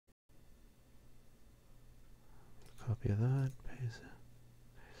copy of that, paste it.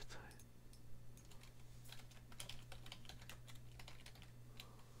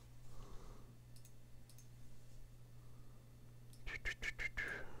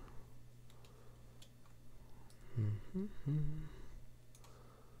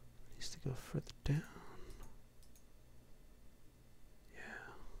 Needs to go further down. Yeah.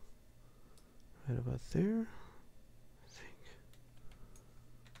 Right about there. I think.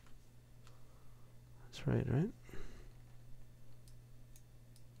 That's right, right?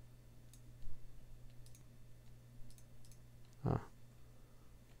 Ah.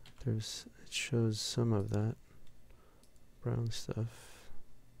 It shows some of that brown stuff.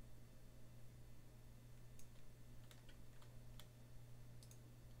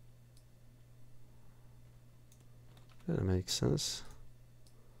 That makes sense.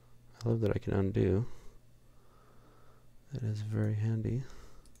 I love that I can undo. That is very handy.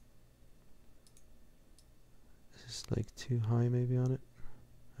 Is this like too high maybe on it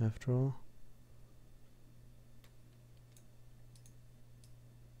after all?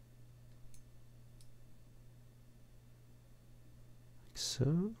 Like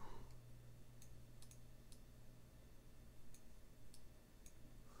so.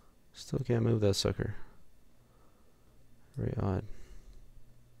 Still can't move that sucker. Very odd.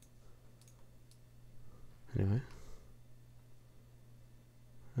 Anyway.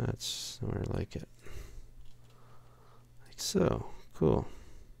 That's where I like it. Like so. Cool.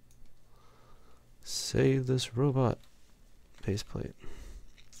 Save this robot base plate.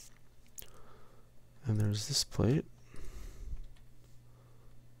 And there's this plate.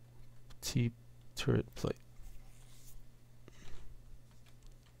 T turret plate.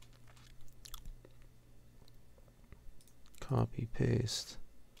 Copy, paste.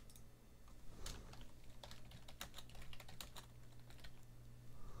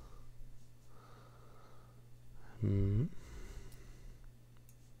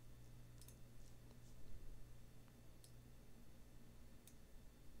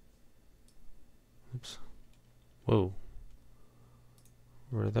 Oops. Whoa.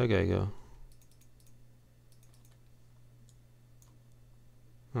 Where did that guy go?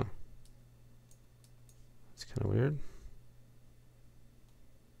 Huh. That's kind of weird.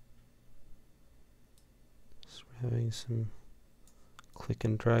 So we're having some click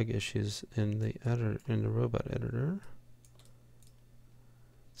and drag issues in the editor, in the robot editor.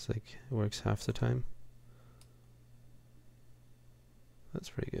 It's like it works half the time. That's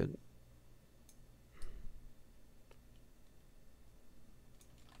pretty good.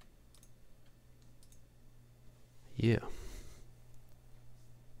 Yeah.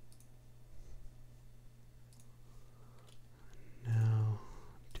 Now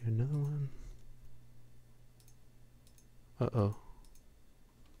do another one. Uh-oh.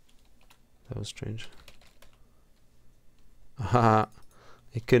 That was strange. Aha!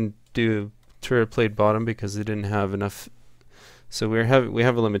 It couldn't do turret plate bottom because it didn't have enough. So we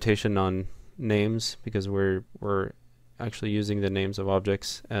have a limitation on names because we're actually using the names of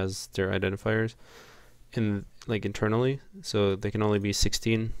objects as their identifiers in like internally. So they can only be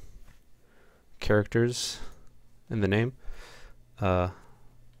 16 characters in the name. So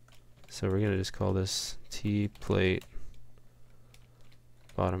we're gonna just call this T plate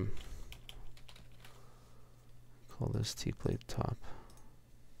bottom. Call this T plate top.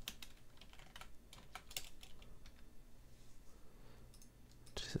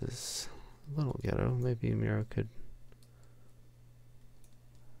 This is a little ghetto. Maybe Miro could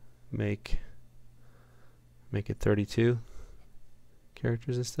make it 32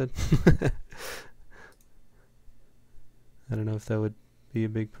 characters instead. I don't know if that would be a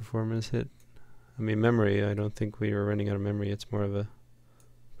big performance hit. I mean, memory, I don't think we were running out of memory. It's more of a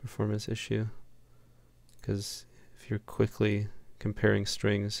performance issue. Because if you're quickly comparing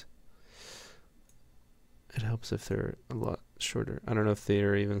strings, it helps if they're a lot shorter. I don't know if they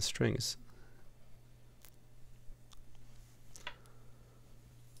are even strings.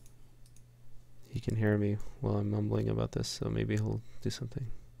 He can hear me while I'm mumbling about this, so maybe he'll do something.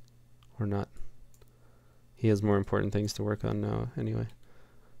 Or not. He has more important things to work on now anyway.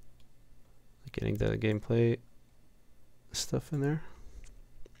 Like getting the gameplay stuff in there.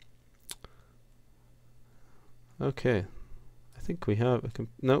 Okay. I think we have a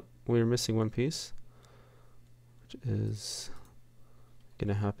nope, we're missing one piece. Which is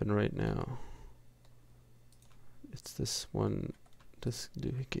gonna happen right now. It's this one, this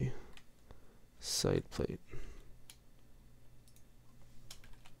doohickey side plate.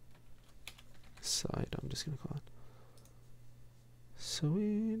 Side, I'm just gonna call it.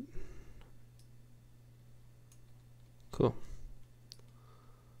 Sweet. Cool.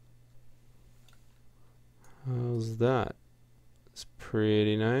 How's how's that? It's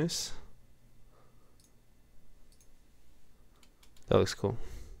pretty nice. That looks cool.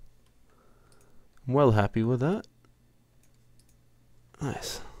 I'm well happy with that.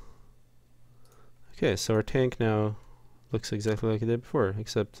 Nice. Okay, so our tank now looks exactly like it did before,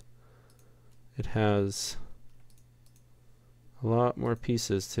 except it has a lot more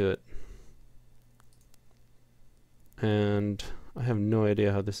pieces to it. And I have no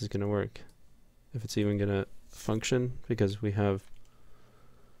idea how this is going to work. If it's even going to function, because we have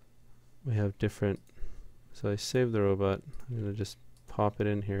different. So I saved the robot. I'm going to just pop it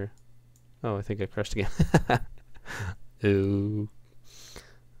in here. Oh, I think I crashed again. Ooh.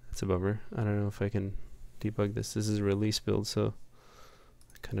 That's a bummer. I don't know if I can debug this. This is a release build, so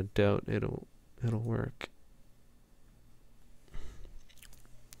I kind of doubt it'll work.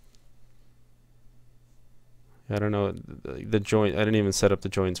 I don't know, the joint, I didn't even set up the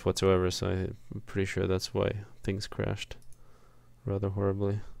joints whatsoever, so I'm pretty sure that's why things crashed rather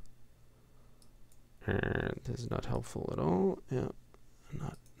horribly. And this is not helpful at all. Yeah,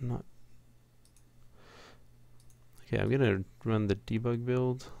 not. Okay, I'm gonna run the debug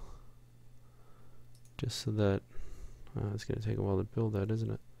build just so that it's gonna take a while to build that,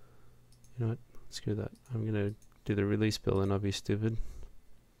 isn't it? You know what? Screw that. I'm gonna do the release build and not be stupid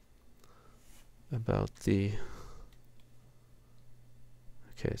about the.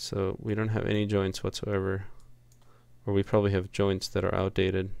 Okay, so we don't have any joints whatsoever, or we probably have joints that are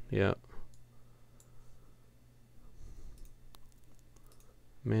outdated. Yeah.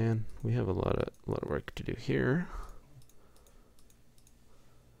 Man, we have a lot of work to do here.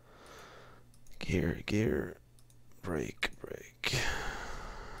 Gear, brake.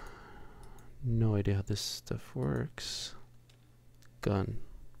 No idea how this stuff works. Gun.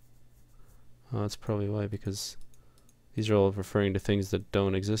 Oh, that's probably why, because these are all referring to things that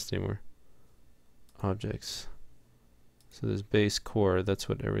don't exist anymore. Objects. So this base core, that's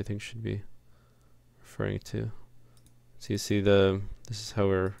what everything should be referring to. So you see this is how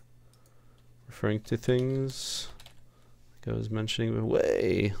we're referring to things. Like I was mentioning, but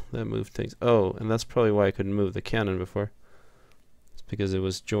way that moved things. Oh, and that's probably why I couldn't move the cannon before. It's because it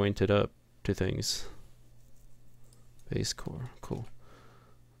was jointed up to things. Base core, cool.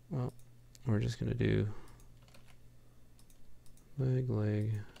 Well, we're just gonna do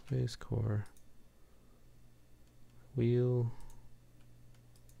leg, base core, wheel.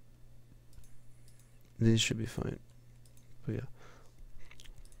 These should be fine. But yeah.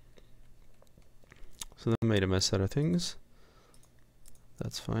 So that made a mess out of things.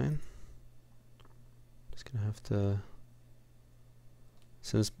 That's fine. Just gonna have to,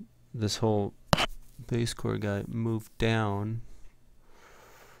 since this whole base core guy moved down,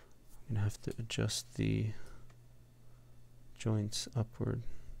 I'm gonna have to adjust the joints upward.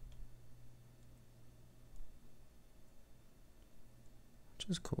 Which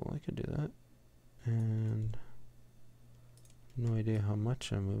is cool, I could do that. And no idea how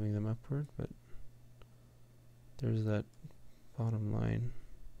much I'm moving them upward, but there's that bottom line.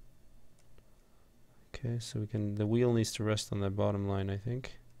 Okay, so we can, the wheel needs to rest on that bottom line, I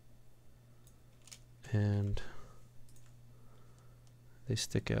think. And they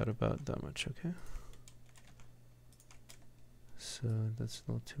stick out about that much, okay? So that's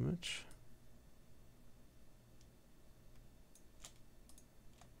a little too much.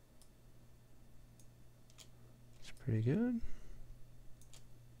 It's pretty good.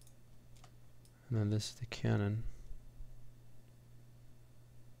 And then this is the cannon.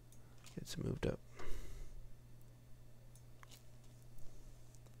 Gets moved up.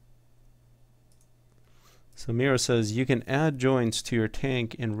 So Miro says you can add joints to your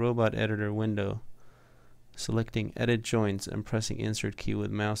tank in robot editor window, selecting edit joints and pressing insert key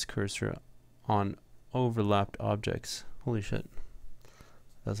with mouse cursor on overlapped objects. Holy shit.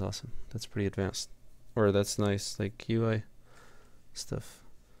 That's awesome. That's pretty advanced. Or that's nice, like UI stuff.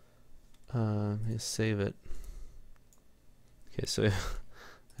 Let's save it. Okay, so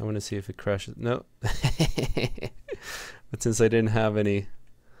I want to see if it crashes. No. But since I didn't have any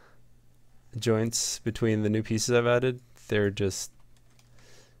joints between the new pieces I've added, they just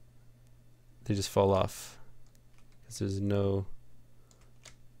fall off. Because there's no,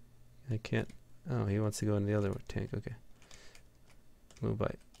 I can't, oh, he wants to go in the other tank, okay. Move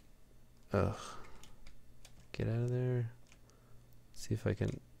by. Ugh. Get out of there. See if I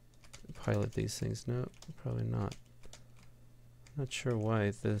can pilot these things. No, probably not. Not sure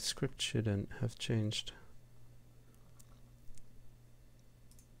why. The script shouldn't have changed.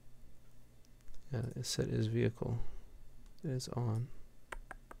 Yeah, it set is vehicle. It is on.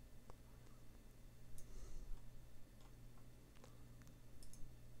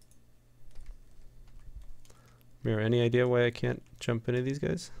 Mirror, any idea why I can't jump into these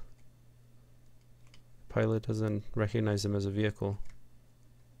guys? Pilot doesn't recognize them as a vehicle.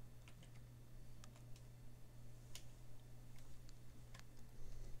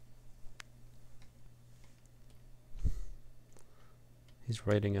 He's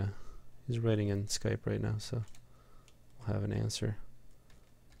writing in Skype right now, so we'll have an answer.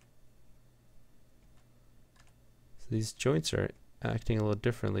 So these joints are acting a little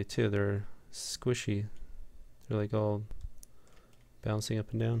differently too. They're squishy. They're like all bouncing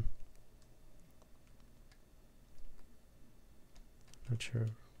up and down. Not sure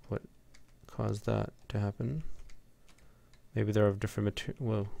what caused that to happen. Maybe they're of different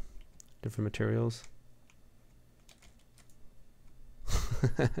materials.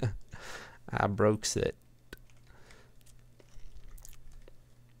 I broke it.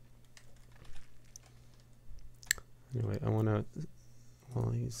 Anyway, I want to, while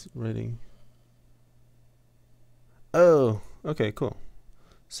he's writing. Oh, okay, cool.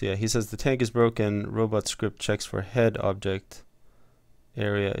 So yeah, he says the tank is broken. Robot script checks for head object.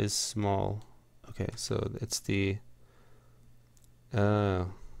 Area is small. Okay, so it's the,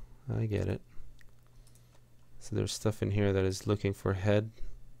 oh, I get it. So there's stuff in here that is looking for head.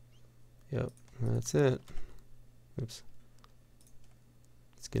 Yep, that's it. Oops.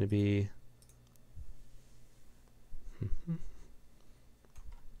 It's going to be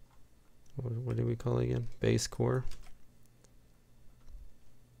what do we call it again? Base core.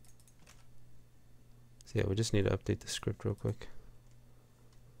 So yeah, we just need to update the script real quick.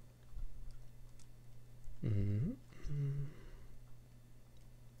 Is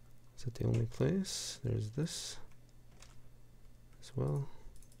that the only place? There's this as well.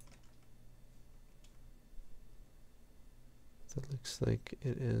 That looks like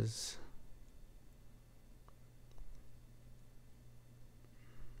it is.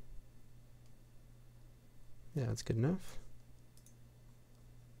 Yeah, it's good enough.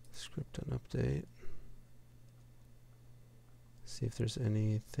 Script on update. See if there's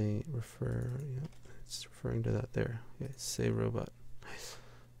anything yeah, it's referring to that there. Okay, say robot. Nice.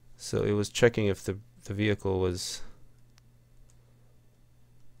 So it was checking if the vehicle was,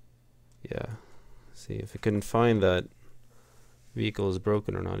 yeah. See if it couldn't find that vehicle is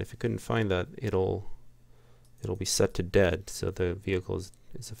broken or not. If it couldn't find that, it'll be set to dead. So the vehicle is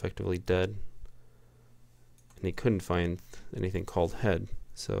effectively dead. And he couldn't find anything called head,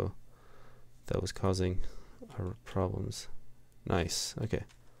 so that was causing our problems. Nice. Okay.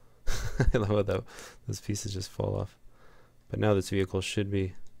 I love how those pieces just fall off. But now this vehicle should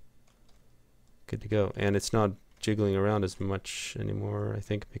be good to go, and it's not jiggling around as much anymore, I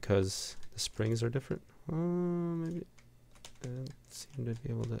think, because the springs are different. Maybe I don't seem to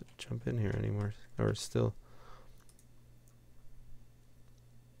be able to jump in here anymore, or still.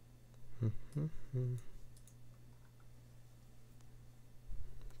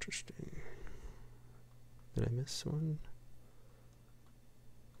 Interesting. Did I miss one?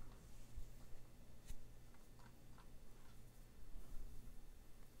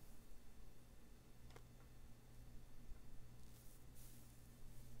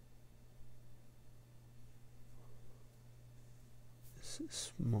 This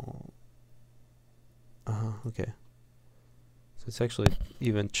is small. Okay. So it's actually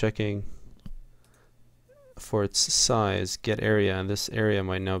even checking for its size, get area, and this area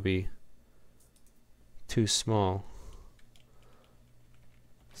might now be too small.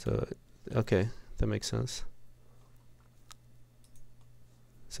 So, okay, that makes sense.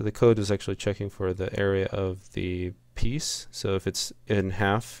 So the code is actually checking for the area of the piece. So if it's in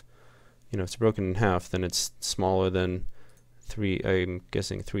half, you know, if it's broken in half, then it's smaller than 3, I'm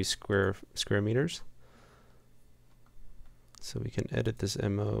guessing 3 square meters. So we can edit this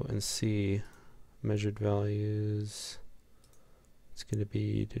MO and see measured values. It's going to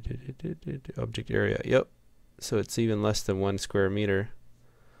be object area. Yep. So it's even less than 1 square meter.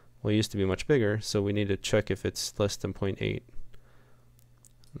 Well, it used to be much bigger, so we need to check if it's less than 0.8.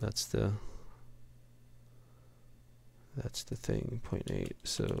 That's the thing, 0.8.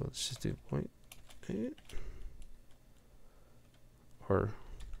 So let's just do 0.8 or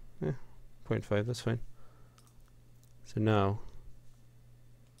 0.5. That's fine. So now,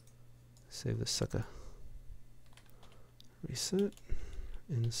 save this sucker. Reset.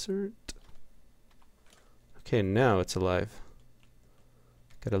 Insert. Okay, now it's alive.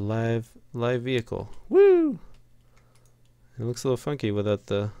 Got a live vehicle. Woo! It looks a little funky without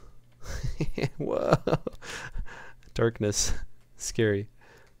the whoa, darkness. Scary.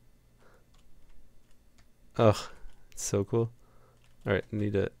 Ugh, it's so cool. All right, I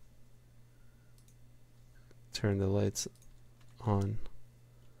need to turn the lights on,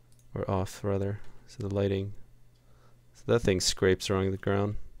 or off rather, so the lighting So that thing scrapes along the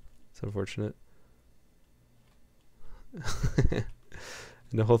ground. It's unfortunate.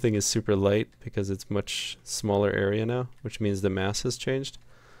 And the whole thing is super light because it's much smaller area now, which means the mass has changed.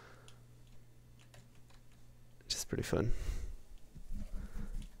 Which is pretty fun.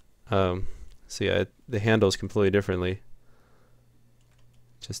 So yeah, the handles completely differently,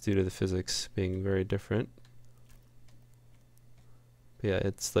 just due to the physics being very different. But yeah,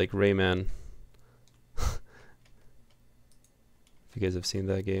 it's like Rayman. If you guys have seen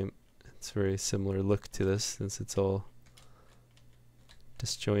that game, it's a very similar look to this, since it's all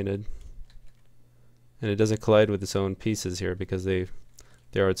disjointed. And it doesn't collide with its own pieces here because they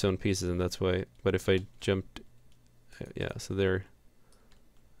are its own pieces, and that's why. But if I jumped, yeah, so they're,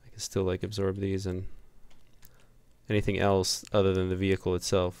 I can still like absorb these, and anything else other than the vehicle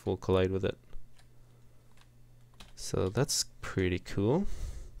itself will collide with it. So that's pretty cool.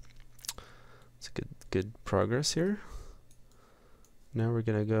 It's a good progress here. Now we're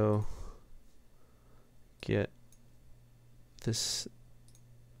gonna go get this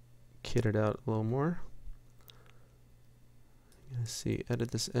kitted out a little more. Let's see,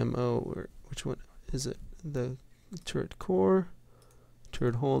 edit this MO, which one is it? The turret core,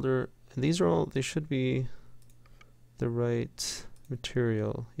 turret holder, and these are all, they should be the right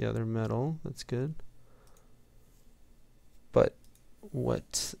material. Yeah, they're metal, that's good. But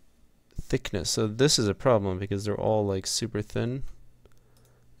what thickness? So this is a problem because they're all like super thin,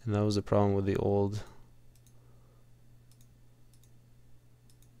 and that was a problem with the old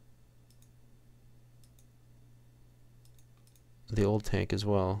tank as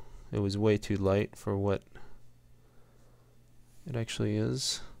well. It was way too light for what it actually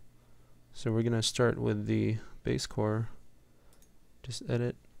is. So we're gonna start with the base core. Just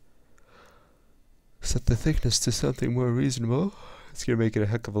edit, set the thickness to something more reasonable. It's gonna make it a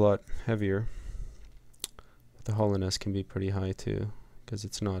heck of a lot heavier. But the hollowness can be pretty high too, because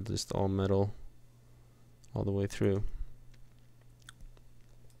it's not just all metal all the way through.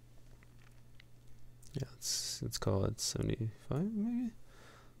 Yeah, let's call it 75 maybe?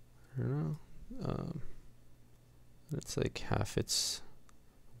 I don't know. It's like half its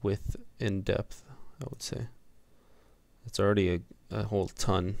width in depth, I would say. It's already a whole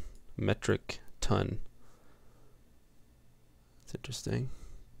ton, metric ton. That's interesting.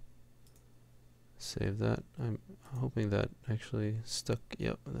 Save that. I'm hoping that actually stuck.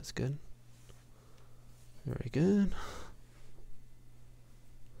 Yep, that's good. Very good.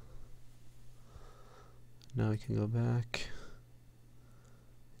 Now we can go back,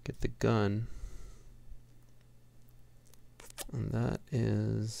 get the gun, and that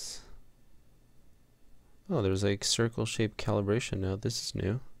is, oh, there's like circle shape calibration now. This is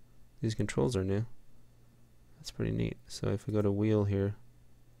new. These controls are new. That's pretty neat. So if we go to wheel here,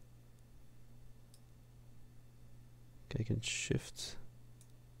 okay, I can shift.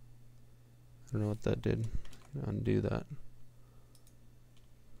 I don't know what that did. Undo that.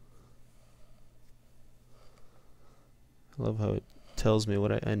 I love how it tells me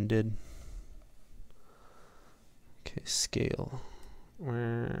what I undid. Okay, scale.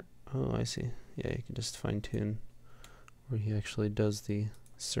 Oh, I see. Yeah, you can just fine tune where he actually does the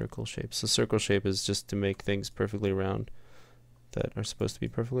circle shape. So circle shape is just to make things perfectly round that are supposed to be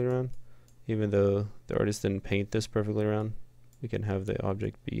perfectly round. Even though the artist didn't paint this perfectly round, we can have the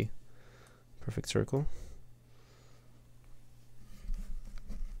object be perfect circle.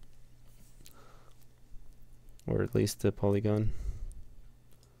 Or at least the polygon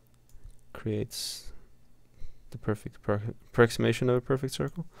creates the perfect approximation of a perfect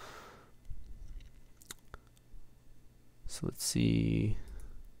circle. So let's see.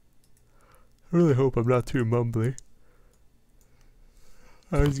 I really hope I'm not too mumbly.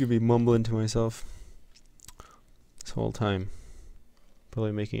 I was gonna be mumbling to myself this whole time,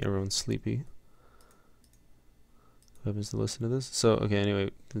 probably making everyone sleepy. Who happens to listen to this? So okay, anyway,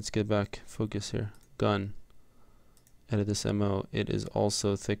 let's get back focus here. Gun. Edit this MO. It is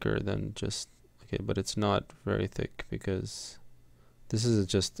also thicker than just, okay, but it's not very thick because this is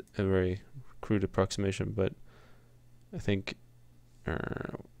just a very crude approximation, but I think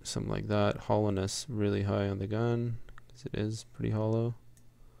something like that. Hollowness really high on the gun because it is pretty hollow.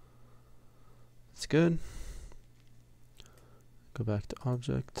 That's good. Go back to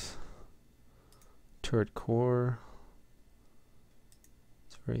object. Turret core.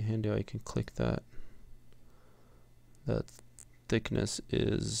 It's very handy how you can click that. That thickness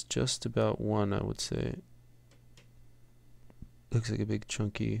is just about 1, I would say. Looks like a big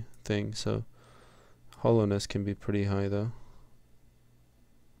chunky thing, so hollowness can be pretty high though.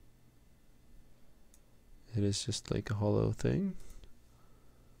 It is just like a hollow thing.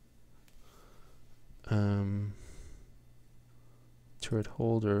 turret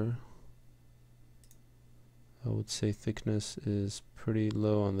holder, I would say thickness is pretty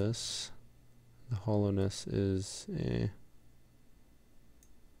low on this. The hollowness is yeah.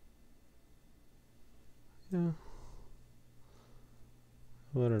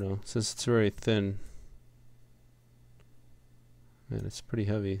 Well, I don't know. Since it's very thin, and it's pretty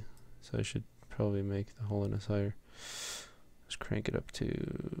heavy, so I should probably make the hollowness higher. Let's crank it up to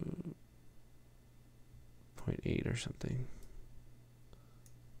 0.8 or something.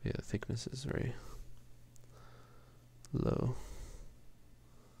 Yeah, the thickness is very low.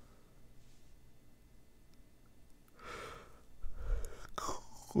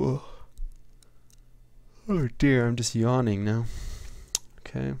 Cool. Oh dear, I'm just yawning now.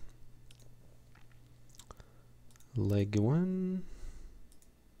 Okay. Leg 1.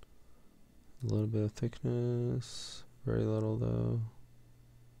 A little bit of thickness. Very little though.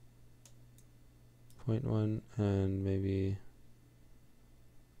 0.1 and maybe,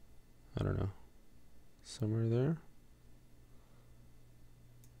 I don't know, somewhere there.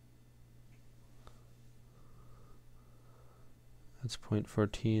 That's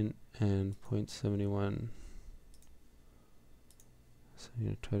 0.14 and 0.71. So I'm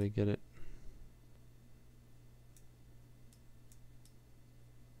going to try to get it.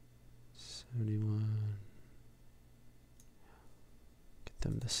 Get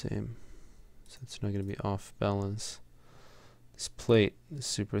them the same. So it's not going to be off balance. This plate is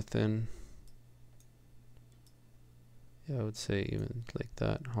super thin. Yeah, I would say even like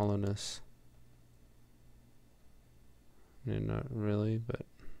that, hollowness. I mean, not really, but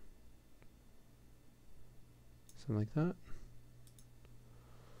something like that.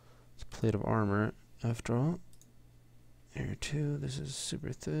 It's a plate of armor, after all. Here too, this is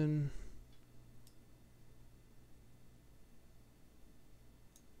super thin.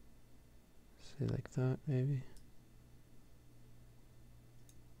 Say like that, maybe.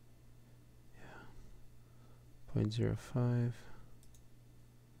 Yeah. 0.05.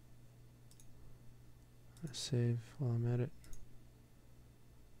 Save while I'm at it.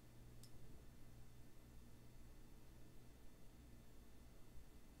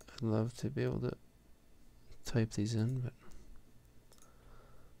 I'd love to be able to type these in, but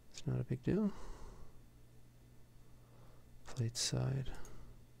it's not a big deal. Plate side.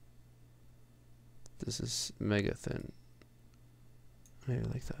 This is mega thin. Maybe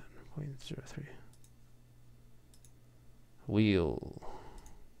like that. 0.03. Wheel.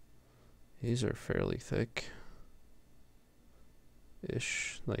 These are fairly thick.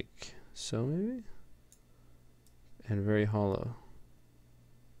 Ish, like so maybe? And very hollow.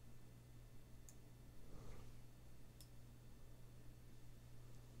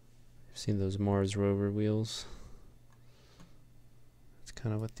 I've seen those Mars rover wheels. That's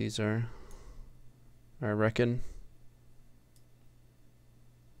kind of what these are, I reckon.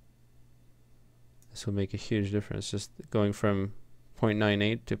 This will make a huge difference. Just going from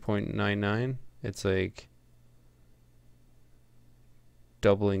 0.98 to 0.99, it's like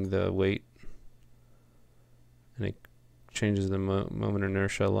doubling the weight, and it changes the moment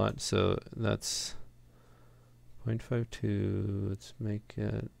inertia a lot. So that's 0.52. Let's make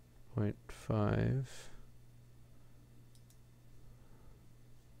it 0.5.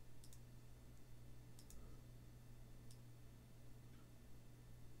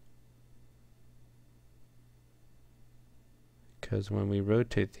 Because when we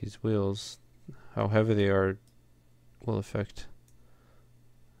rotate these wheels, how heavy they are will affect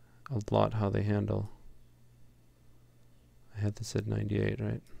a lot how they handle. I had this at 98,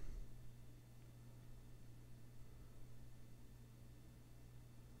 right?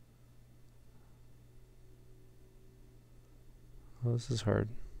 Well, this is hard.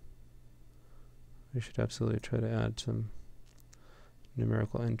 We should absolutely try to add some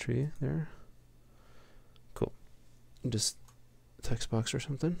numerical entry there. Cool. Just text box or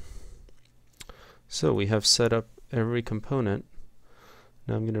something. So we have set up every component.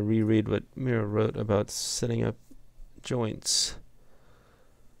 Now I'm going to reread what Mira wrote about setting up joints.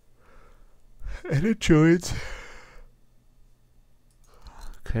 Edit joints.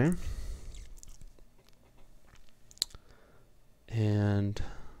 Okay. And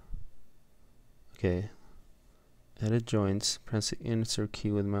okay. Edit joints. Press the insert key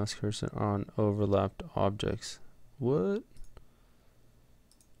with mouse cursor on overlapped objects. What?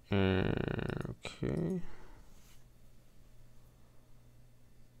 Okay.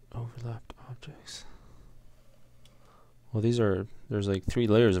 Overlapped objects. Well, there's like 3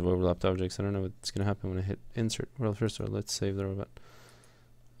 layers of overlapped objects. I don't know what's going to happen when I hit insert. Well, first of all, let's save the robot.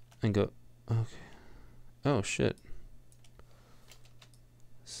 And go, okay. Oh, shit.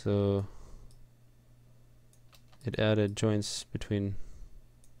 So, it added joints between.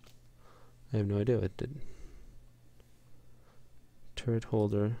 I have no idea what it did. Turret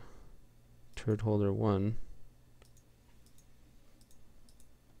holder 1.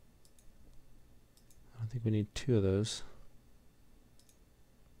 I don't think we need 2 of those.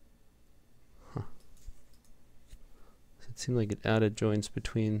 Huh. So it seemed like it added joints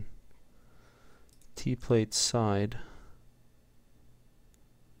between T-plate side.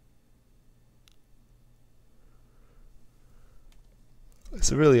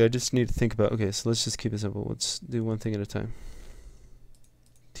 So really I just need to think about, okay, so let's just keep it simple. Let's do one thing at a time.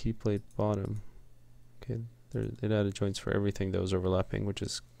 T-plate bottom. Okay, it added joints for everything that was overlapping, which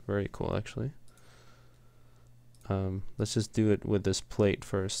is very cool actually. Let's just do it with this plate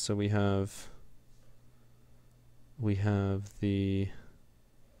first. So we have the,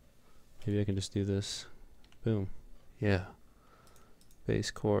 maybe I can just do this. Boom. Yeah.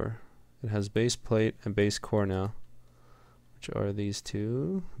 Base core. It has base plate and base core now, which are these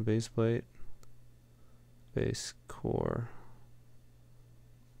two. Base plate, base core.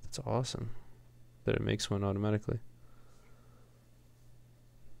 That's awesome that it makes one automatically.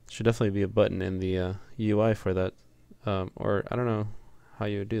 Should definitely be a button in the UI for that, or I don't know how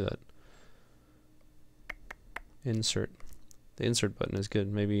you would do that. Insert. The insert button is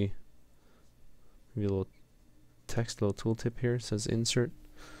good. Maybe a little text, little tooltip here. It says insert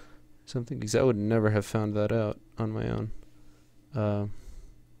something, because I would never have found that out on my own. But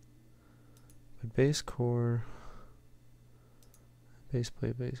base core, base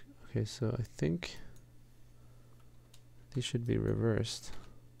plate, base. Okay, so I think these should be reversed.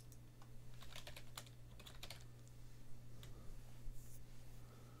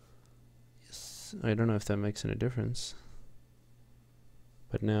 Yes, I don't know if that makes any difference.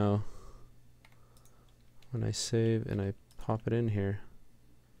 But now, when I save and I pop it in here,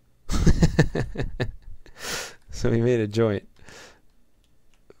 so we made a joint,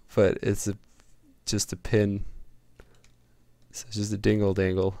 but it's just a pin. So it's just a dingle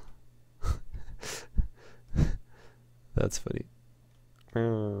dangle. That's funny.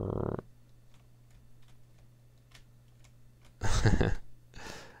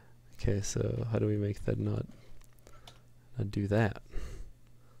 Okay, so how do we make that not do that?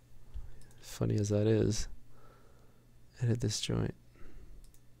 Funny as that is, edit this joint.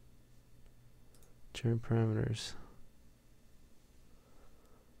 Germ parameters.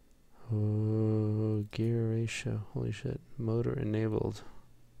 Oh, gear ratio. Holy shit. Motor enabled.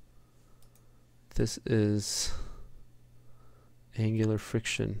 This is angular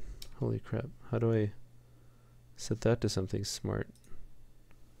friction. Holy crap. How do I set that to something smart?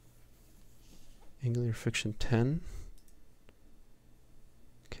 Angular friction 10.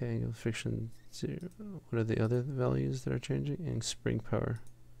 Okay, angular friction 0. What are the other values that are changing? And spring power.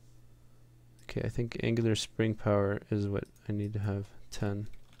 Okay, I think angular spring power is what I need to have. 10.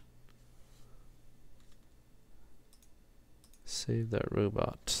 Save that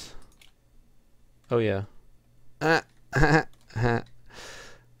robot. Oh yeah. Now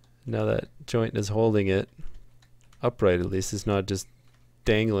that joint is holding it upright, at least it's not just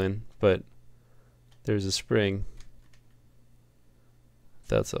dangling, but there's a spring.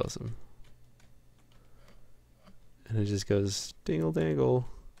 That's awesome. And it just goes dingle dangle.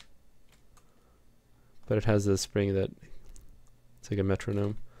 But it has this spring that it's like a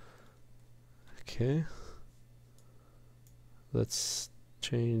metronome. Okay. Let's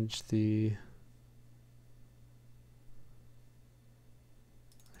change the,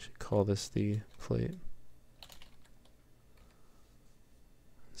 I should call this the plate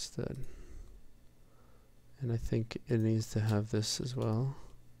instead. And I think it needs to have this as well.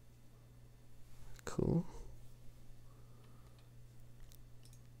 Cool.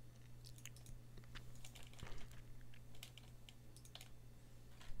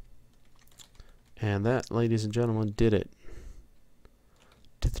 And that, ladies and gentlemen, did it.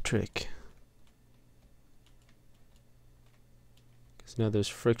 Did the trick. Because now there's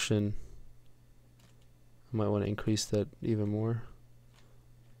friction. I might want to increase that even more.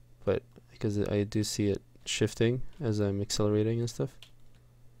 But because I do see it shifting as I'm accelerating and stuff.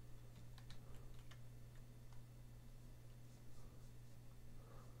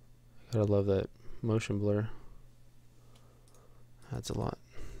 I gotta love that motion blur. Adds a lot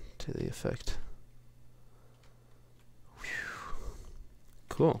to the effect.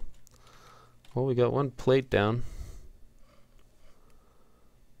 Cool. Well, we got one plate down.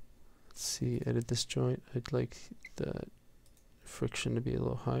 Let's see, edit this joint. I'd like that friction to be a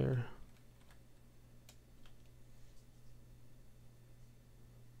little higher.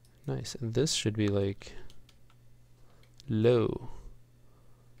 Nice. And this should be like low.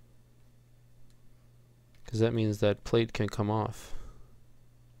 because that means that plate can come off.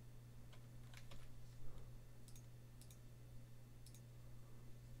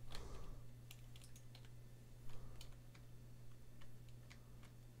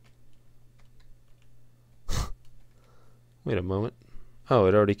 Wait a moment. Oh,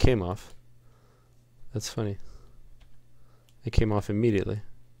 it already came off. That's funny. It came off immediately.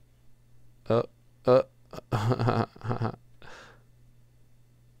 You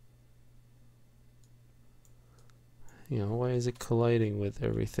know, why is it colliding with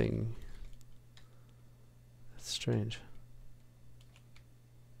everything? That's strange.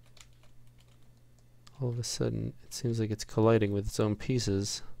 All of a sudden, it seems like it's colliding with its own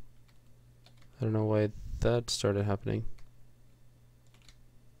pieces. I don't know why that started happening.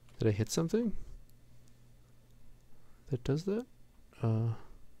 Did I hit something that does that? I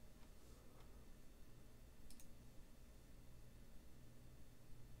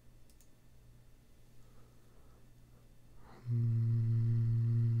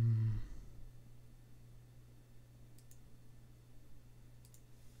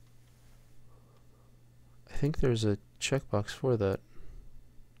think there's a checkbox for that.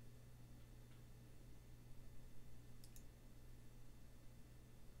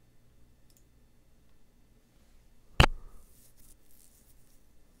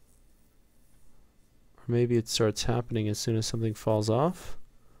 Or maybe it starts happening as soon as something falls off.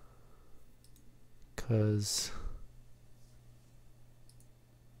 'Cause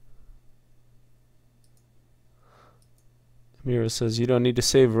Miro says you don't need to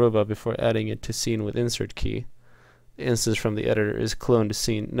save robot before adding it to scene with insert key. The instance from the editor is cloned to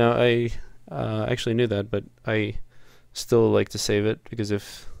scene. Now I actually knew that, but I still like to save it because I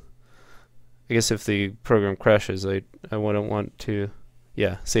guess if the program crashes, I wouldn't want to.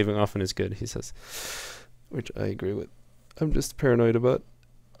 Yeah, saving often is good, he says, which I agree with. I'm just paranoid about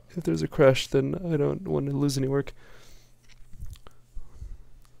if there's a crash, then I don't want to lose any work.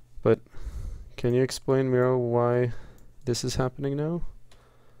 But can you explain, Miro, why this is happening now?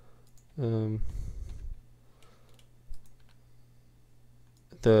 The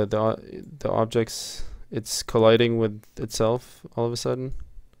objects, it's colliding with itself all of a sudden.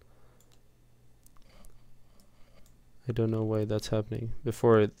 I don't know why that's happening.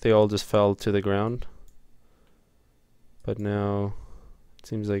 Before they all just fell to the ground, but now it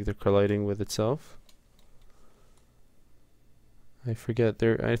seems like they're colliding with itself. I forget,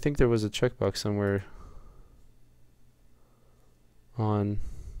 I think there was a checkbox somewhere on.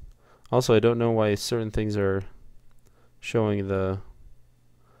 Also, I don't know why certain things are showing the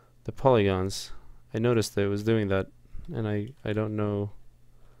polygons. I noticed that it was doing that, and I don't know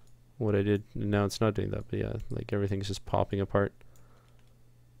what I did, and now it's not doing that. But yeah, like everything's just popping apart.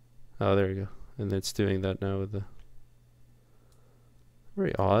 Oh, there you go. And it's doing that now with the...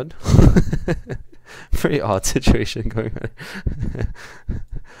 Very odd. Very odd situation going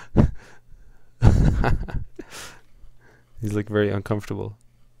on. He's like very uncomfortable.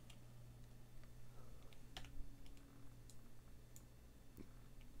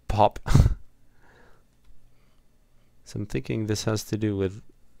 Pop. So I'm thinking this has to do with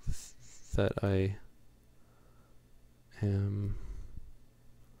that I am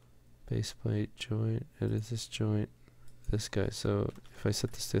baseplate joint. It is this joint, this guy. So if I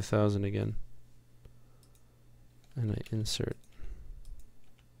set this to 1000 again, and I insert,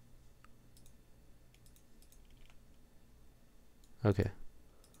 okay.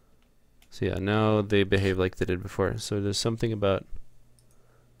 So yeah, now they behave like they did before. So there's something about.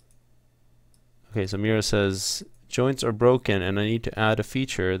 Okay, so Mira says joints are broken, and I need to add a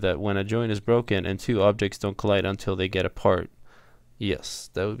feature that when a joint is broken and two objects don't collide until they get apart. Yes,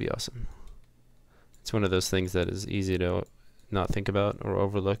 that would be awesome. It's one of those things that is easy to not think about or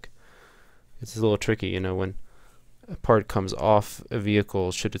overlook. It's a little tricky, you know, when a part comes off a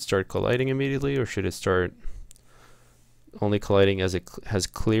vehicle, should it start colliding immediately, or should it start only colliding as it has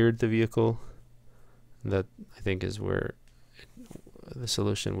cleared the vehicle? That, I think, is where the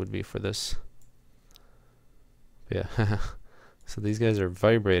solution would be for this. Yeah. So these guys are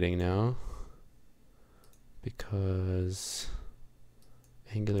vibrating now because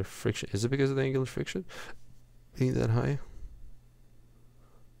angular friction. Is it because of the angular friction being that high?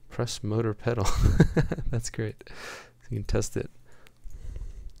 Press motor pedal. That's great. So you can test it.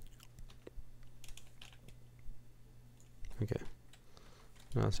 Okay.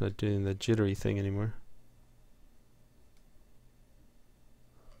 No, it's not doing the jittery thing anymore.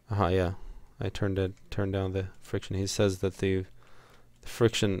 Aha, yeah. I turned down the friction. He says that the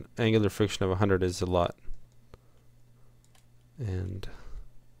friction, angular friction of 100 is a lot. And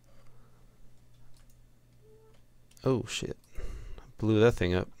oh shit. Blew that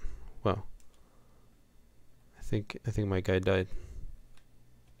thing up. Wow. think my guy died.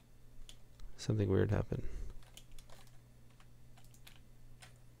 Something weird happened.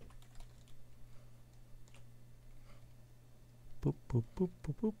 Boop boop boop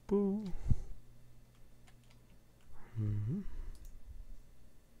boop boop boop.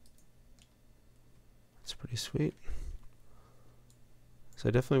 That's pretty sweet. So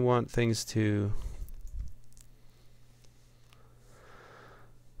I definitely want things to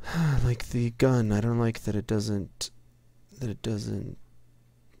like the gun. I don't like that it doesn't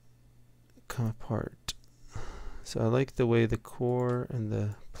come apart. So I like the way the core and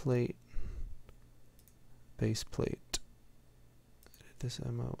the plate, base plate, this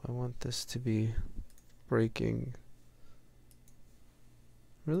ammo, I want this to be breaking.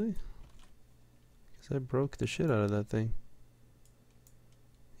 Really? Because I broke the shit out of that thing.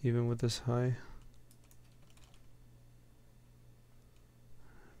 Even with this high.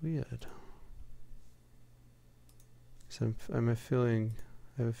 Weird. So I have a feeling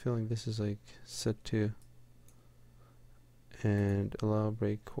this is like set to and allow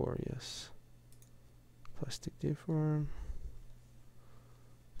break core, yes. Plastic deform.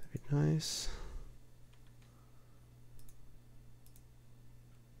 That'd be nice.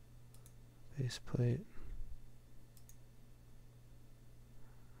 Base plate.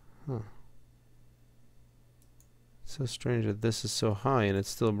 Huh. It's so strange that this is so high and it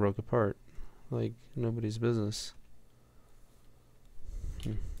still broke apart. Like nobody's business.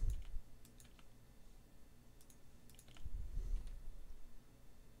 Okay,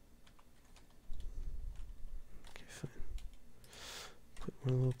 fine. Put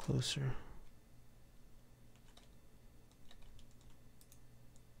one a little closer.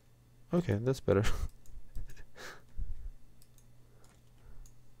 Okay, that's better.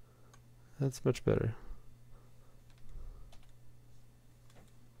 That's much better.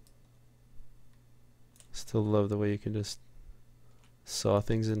 Still love the way you can just saw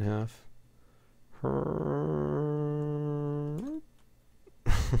things in half.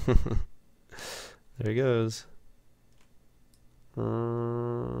 There he goes.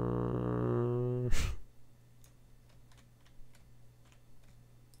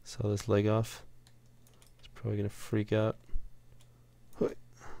 Saw this leg off. It's probably gonna freak out.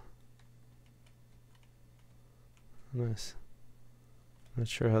 Nice. Not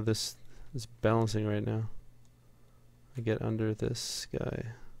sure how this is balancing right now. I get under this guy.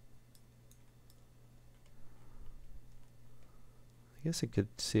 I guess I could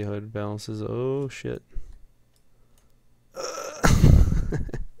see how it balances. Oh shit.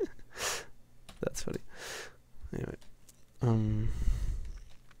 That's funny. Anyway.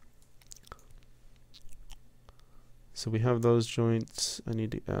 So we have those joints. I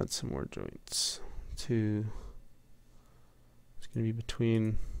need to add some more joints to. It's going to be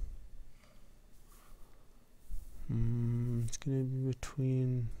between. It's going to be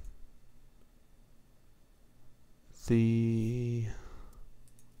between the.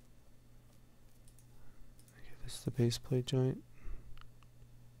 Okay, this is the base plate joint.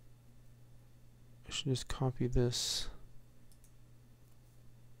 I should just copy this,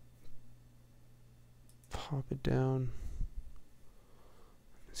 pop it down.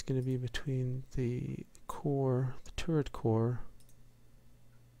 It's going to be between the core, the turret core,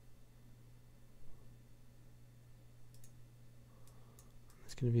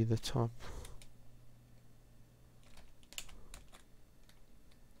 it's going to be the top.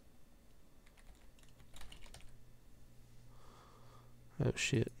 Oh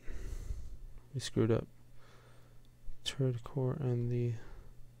shit. We screwed up. Turret core and the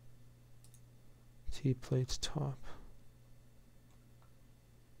T-plate top.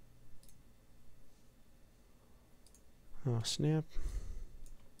 Oh snap.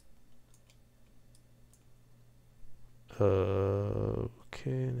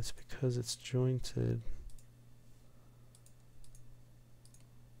 Okay, and it's because it's jointed.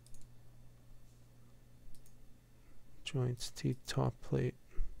 Joints T top plate.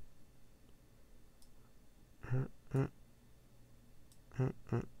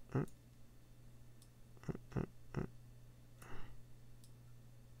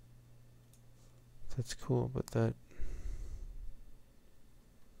 That's cool, but that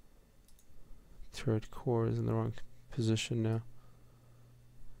turret core is in the wrong position now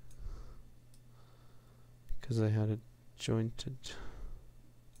because I had it jointed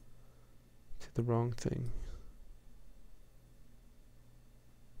to the wrong thing.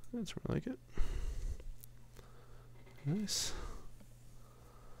 That's more like it. Nice.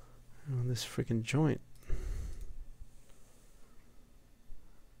 On this freaking joint.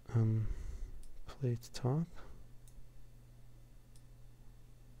 Plate top.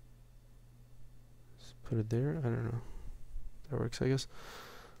 This put it there. I don't know. That works, I guess.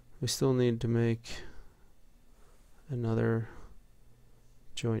 We still need to make another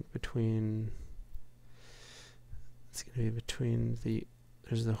joint between. It's going to be between the.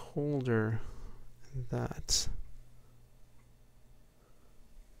 There's the holder and that.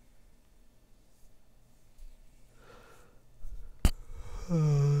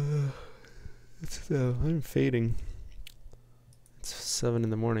 I'm fading. It's 7 in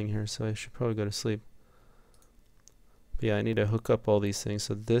the morning here, so I should probably go to sleep. But yeah, I need to hook up all these things.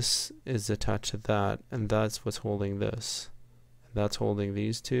 So this is attached to that, and that's what's holding this. And that's holding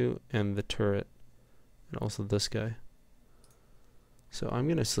these two, and the turret, and also this guy. So I'm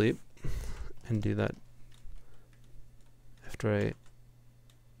gonna sleep and do that after I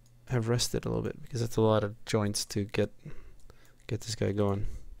have rested a little bit, because it's a lot of joints to get this guy going.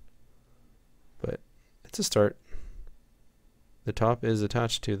 But it's a start. The top is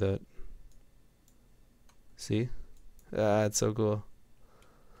attached to that. See? Ah, it's so cool.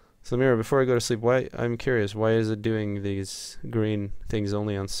 So Mira, before I go to sleep, I'm curious, why is it doing these green things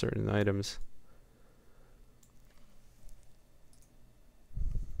only on certain items?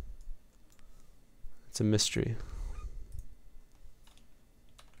 It's a mystery.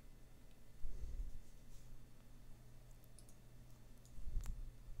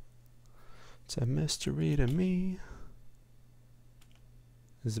 It's a mystery to me.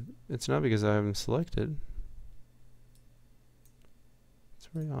 It's not because I haven't selected. It's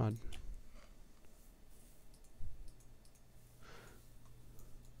very odd.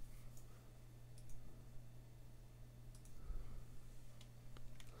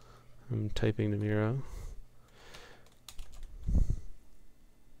 I'm typing to Miro.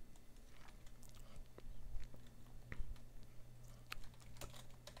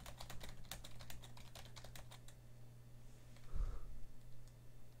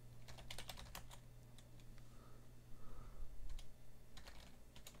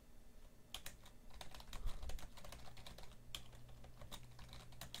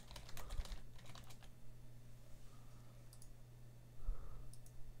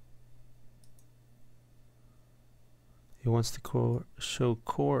 He wants to show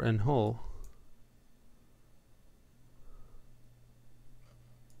core and hull.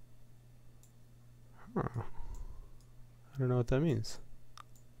 Huh. I don't know what that means.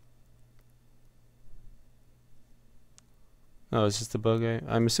 Oh, it's just a bug.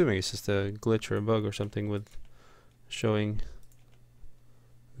 I'm assuming it's just a glitch or a bug or something with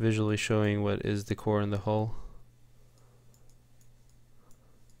visually showing what is the core and the hull.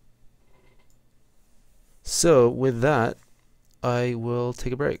 So with that, I will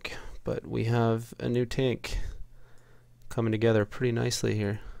take a break, but we have a new tank coming together pretty nicely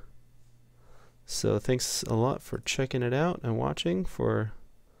here. So thanks a lot for checking it out and watching for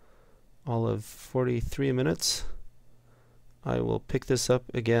all of 43 minutes. I will pick this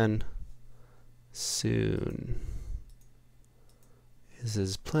up again soon. This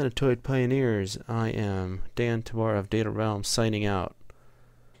is Planetoid Pioneers. I am Dan Tabar of Data Realm signing out.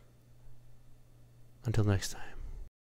 Until next time.